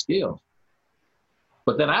clinical skills.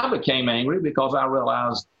 But then I became angry because I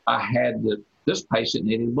realized I had this patient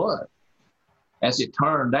needed blood. As it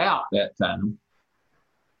turned out that time,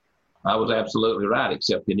 I was absolutely right,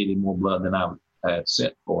 except they needed more blood than I had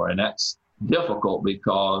sent for. And that's difficult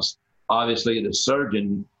because obviously the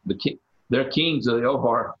surgeon, they're kings of the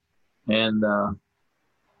OR, and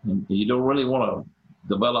you don't really want to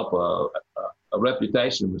develop a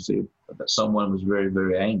reputation with that someone was very,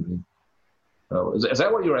 very angry. Is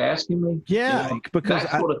that what you were asking me? Yeah, because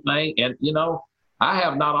that sort of thing. And, I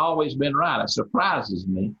have not always been right. It surprises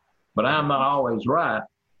me, but I'm not always right.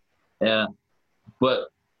 But,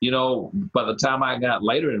 by the time I got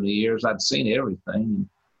later in the years, I'd seen everything,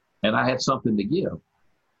 and I had something to give.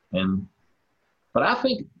 But I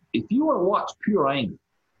think if you want to watch pure anger,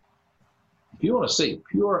 if you want to see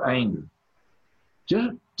pure anger,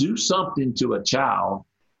 just do something to a child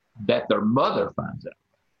that their mother finds out.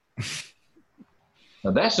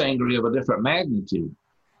 Now, that's angry of a different magnitude.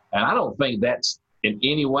 And I don't think that's in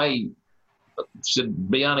any way should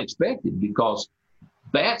be unexpected, because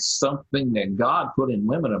that's something that God put in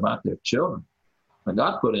women about their children. And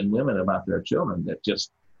God put in women about their children that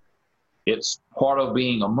it's part of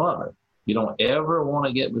being a mother. You don't ever want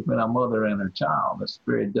to get between a mother and her child. That's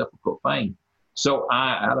a very difficult thing. So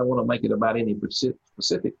I don't want to make it about any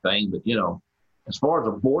specific thing, but, as far as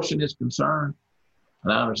abortion is concerned,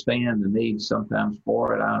 and I understand the need sometimes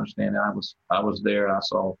for it. I understand I was there. I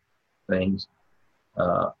saw things.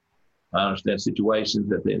 I understand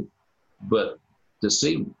situations but to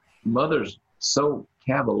see mothers so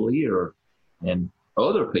cavalier, and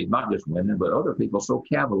other people, not just women, but other people so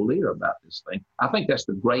cavalier about this thing, I think that's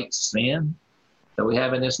the great sin that we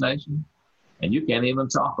have in this nation. And you can't even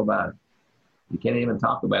talk about it. You can't even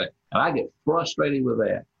talk about it. And I get frustrated with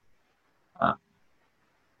that.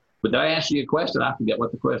 But did I answer your question? I forget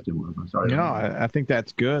what the question was. I'm sorry. No, I think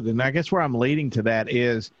that's good. And I guess where I'm leading to that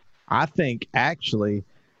is, I think actually,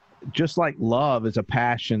 just like love is a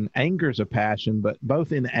passion, anger is a passion, but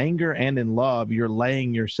both in anger and in love, you're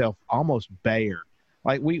laying yourself almost bare.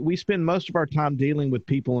 Like we spend most of our time dealing with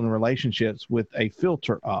people in relationships with a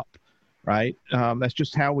filter up, right? That's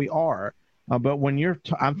just how we are. But when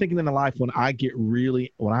I'm thinking in a life when I've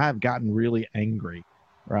gotten really angry,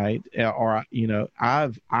 right? Or,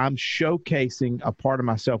 I'm showcasing a part of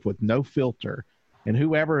myself with no filter, and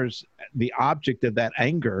whoever's the object of that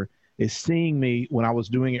anger is seeing me when I was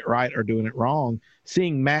doing it right or doing it wrong,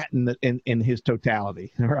 seeing Matt in his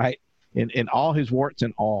totality, right? In all his warts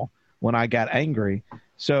and all when I got angry.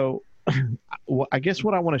 So I guess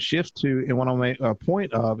what I want to shift to and what I'll make a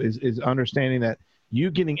point of is understanding that you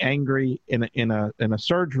getting angry in a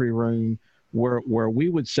surgery room where we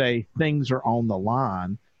would say things are on the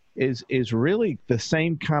line is really the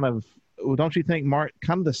same kind of, don't you think, Mark,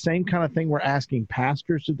 kind of the same kind of thing we're asking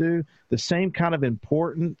pastors to do, the same kind of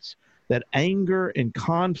importance that anger and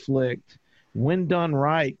conflict, when done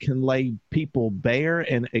right, can lay people bare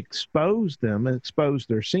and expose them and expose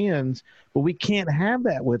their sins. But we can't have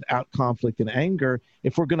that without conflict and anger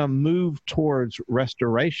if we're going to move towards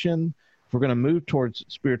restoration, if we're going to move towards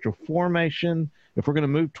spiritual formation, if we're going to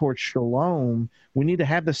move towards shalom. We need to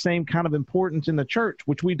have the same kind of importance in the church,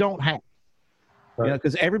 which we don't have. Right.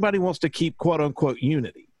 Because everybody wants to keep quote unquote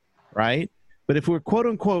unity, right? But if we're quote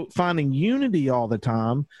unquote finding unity all the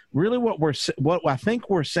time, really what I think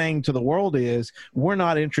we're saying to the world is we're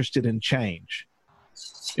not interested in change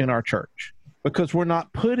in our church, because we're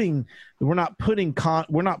not putting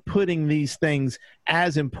these things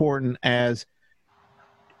as important as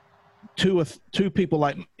two people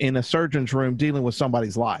like in a surgeon's room dealing with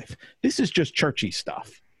somebody's life. This is just churchy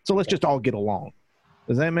stuff. So let's just all get along.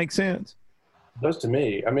 Does that make sense? It does to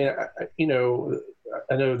me. I mean,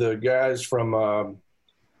 I know the guys from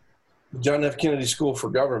John F. Kennedy School for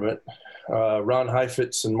Government, Ron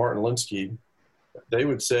Heifetz and Martin Linsky, they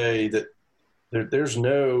would say that there's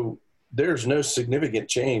no significant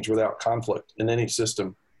change without conflict in any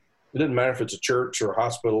system. It doesn't matter if it's a church or a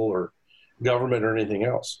hospital or government or anything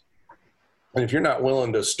else. And if you're not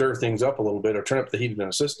willing to stir things up a little bit or turn up the heat in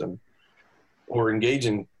a system or engage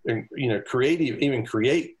in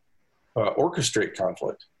orchestrate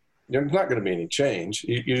conflict, there's not going to be any change.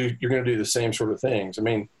 You're going to do the same sort of things. I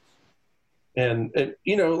mean, and I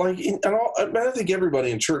think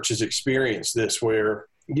everybody in church has experienced this, where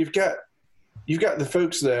you've got the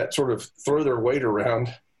folks that sort of throw their weight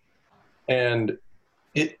around, and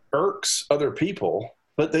it irks other people,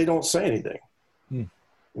 but they don't say anything.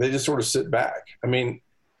 They just sort of sit back. I mean,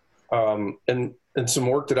 and some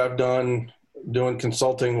work that I've done doing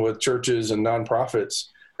consulting with churches and nonprofits,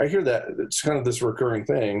 I hear that it's kind of this recurring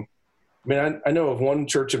thing. I mean, I know of one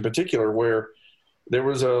church in particular where there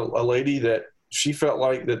was a lady that she felt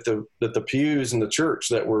like that the pews in the church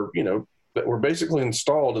that were basically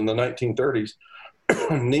installed in the 1930s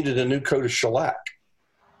needed a new coat of shellac.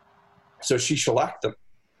 So she shellacked them.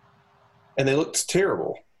 And they looked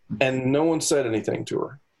terrible. And no one said anything to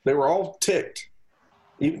her. They were all ticked,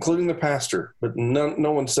 including the pastor, but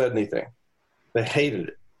no one said anything. They hated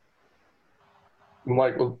it. I'm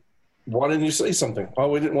like, well, why didn't you say something? Oh,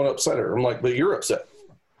 we didn't want to upset her. I'm like, but you're upset.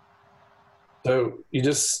 So you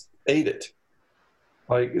just ate it.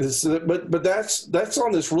 Like, but that's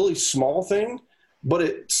on this really small thing, but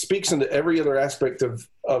it speaks into every other aspect of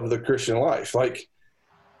the Christian life. Like,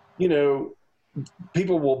 you know,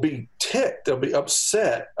 people will be ticked. They'll be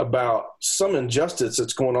upset about some injustice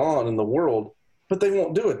that's going on in the world, but they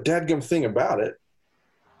won't do a dadgum thing about it.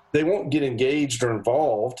 They won't get engaged or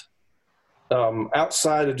involved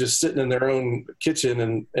outside of just sitting in their own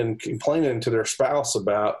kitchen and complaining to their spouse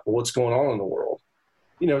about what's going on in the world.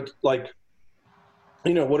 You know, like,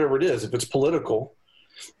 you know, whatever it is, if it's political,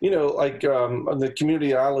 you know, like the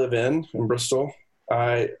community I live in Bristol,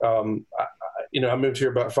 I moved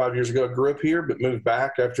here about 5 years ago. I grew up here, but moved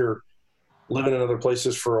back after living in other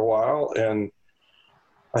places for a while. And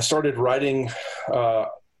I started writing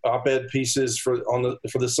op-ed pieces for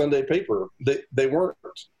the Sunday paper. They weren't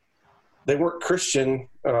Christian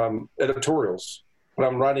editorials, but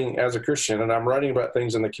I'm writing as a Christian, and I'm writing about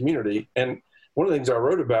things in the community. And one of the things I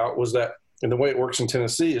wrote about was that, and the way it works in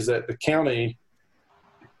Tennessee is that the county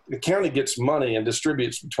gets money and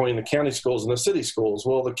distributes between the county schools and the city schools.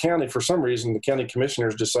 Well, the county, for some reason, the county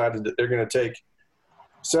commissioners decided that they're going to take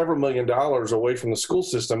several $1 million away from the school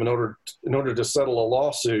system in order to settle a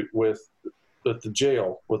lawsuit with the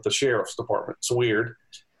jail, with the sheriff's department. It's weird.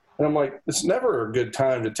 And I'm like, it's never a good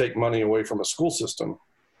time to take money away from a school system.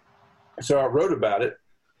 So I wrote about it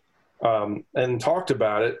and talked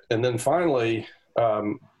about it. And then finally,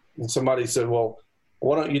 somebody said, well,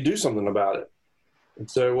 why don't you do something about it? And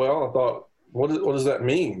so, well, I thought, what does that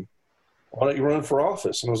mean? Why don't you run for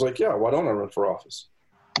office? And I was like, yeah, why don't I run for office?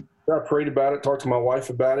 So I prayed about it, talked to my wife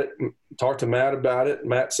about it, talked to Matt about it.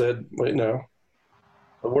 Matt said, well, no,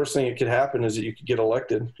 the worst thing that could happen is that you could get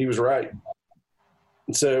elected. He was right.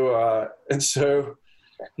 And so,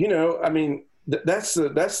 you know, I mean, that's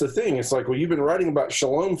the thing. It's like, well, you've been writing about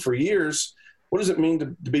shalom for years. What does it mean to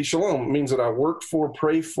be shalom? It means that I work for,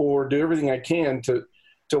 pray for, do everything I can to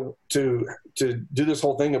do this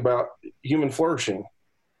whole thing about human flourishing.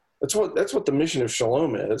 That's what the mission of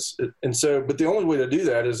shalom is. And so, but the only way to do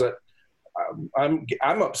that is that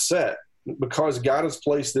I'm upset because God has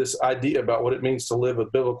placed this idea about what it means to live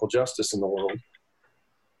with biblical justice in the world.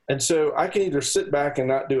 And so I can either sit back and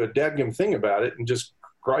not do a dadgum thing about it and just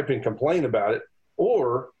gripe and complain about it,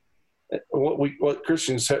 or what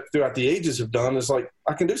Christians throughout the ages have done is like,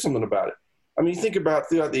 I can do something about it. I mean, you think about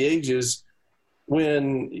throughout the ages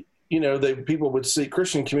when, you know, people would see,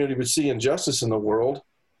 Christian community would see injustice in the world.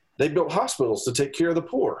 They built hospitals to take care of the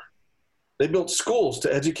poor. They built schools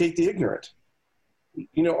to educate the ignorant,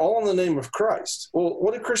 you know, all in the name of Christ. Well,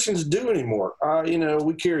 what do Christians do anymore? You know,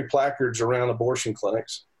 we carry placards around abortion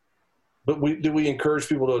clinics, but do we encourage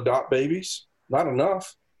people to adopt babies? Not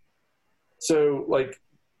enough. So like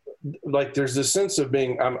there's this sense of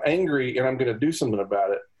being, I'm angry and I'm going to do something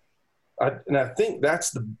about it. And I think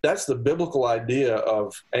that's the biblical idea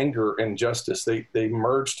of anger and justice. They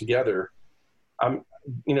merge together.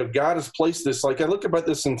 You know, God has placed this, like I look about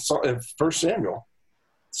this in 1 Samuel.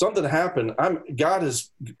 Something happened. God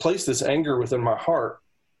has placed this anger within my heart,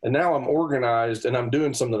 and now I'm organized and I'm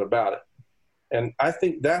doing something about it. And I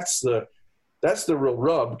think that's the real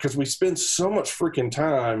rub, because we spend so much freaking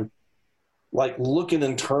time like looking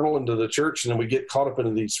internal into the church, and then we get caught up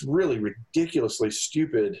into these really ridiculously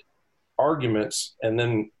stupid arguments, and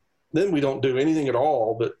then we don't do anything at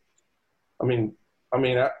all. But I'm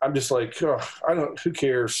just like, who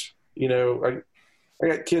cares? You know, I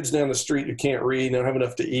got kids down the street who can't read and don't have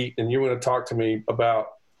enough to eat, and you're going to talk to me about,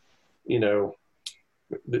 you know,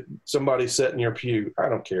 somebody sat in your pew. I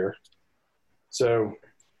don't care. So,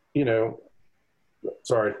 you know,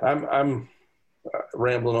 sorry, I'm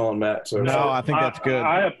rambling on, Matt. So no, I think that's good.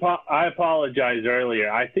 I apologize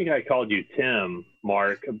earlier. I think I called you Tim,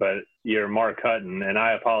 Mark, but you're Mark Hutton, and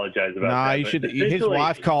I apologize about that. You should. His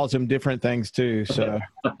wife calls him different things too. So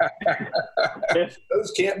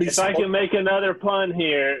those can't be. If I can make another pun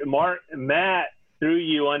here, Matt threw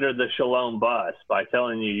you under the Shalom bus by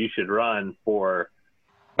telling you should run for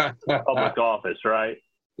public office, right?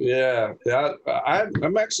 Yeah.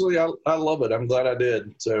 I'm actually, I love it. I'm glad I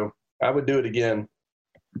did. So I would do it again.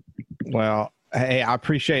 Well, hey, I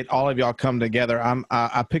appreciate all of y'all come together.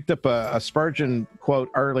 I picked up a Spurgeon quote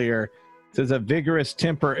earlier. It says, a vigorous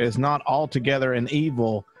temper is not altogether an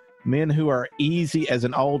evil. Men who are easy as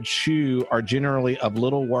an old shoe are generally of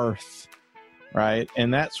little worth. Right.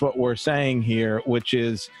 And that's what we're saying here, which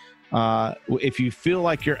is If you feel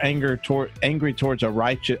like you're angry towards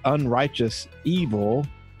a unrighteous evil,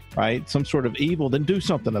 right, some sort of evil, then do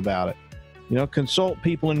something about it. You know, consult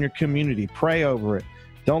people in your community, pray over it.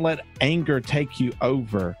 Don't let anger take you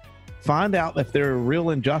over. Find out if there are real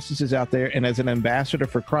injustices out there, and as an ambassador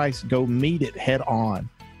for Christ, go meet it head on.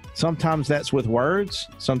 Sometimes that's with words,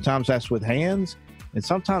 sometimes that's with hands, and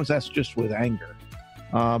sometimes that's just with anger.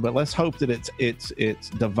 But let's hope that it's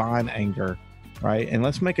divine anger, right? And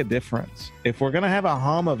let's make a difference. If we're going to have a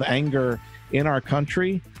hum of anger in our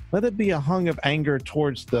country, let it be a hum of anger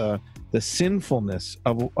towards the sinfulness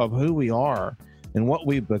of who we are and what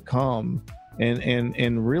we've become,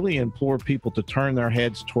 and really implore people to turn their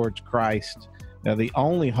heads towards Christ, the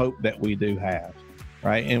only hope that we do have,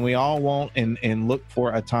 right? And we all want and look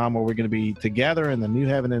for a time where we're going to be together in the new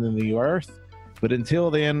heaven and in the new earth. But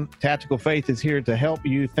until then, Tactical Faith is here to help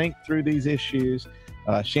you think through these issues.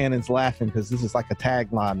 Shannon's laughing because this is like a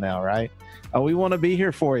tagline now, right? We want to be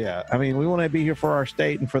here for you. I mean, we want to be here for our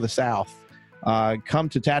state and for the South. Come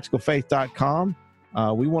to tacticalfaith.com.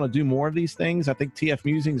 We want to do more of these things. I think TF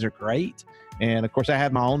Musings are great. And of course, I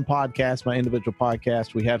have my own podcast, my individual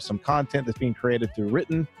podcast. We have some content that's being created through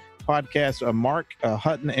written podcasts. Mark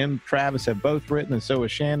Hutton and Travis have both written, and so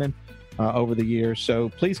has Shannon over the years. So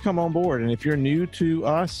please come on board. And if you're new to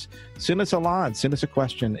us, send us a line, send us a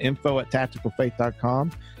question,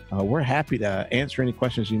 info@tacticalfaith.com. We're happy to answer any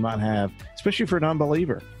questions you might have, especially for an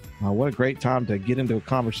unbeliever. What a great time to get into a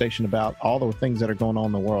conversation about all the things that are going on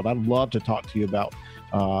in the world. I'd love to talk to you about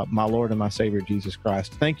my Lord and my Savior, Jesus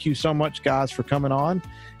Christ. Thank you so much, guys, for coming on,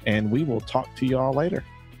 and we will talk to you all later.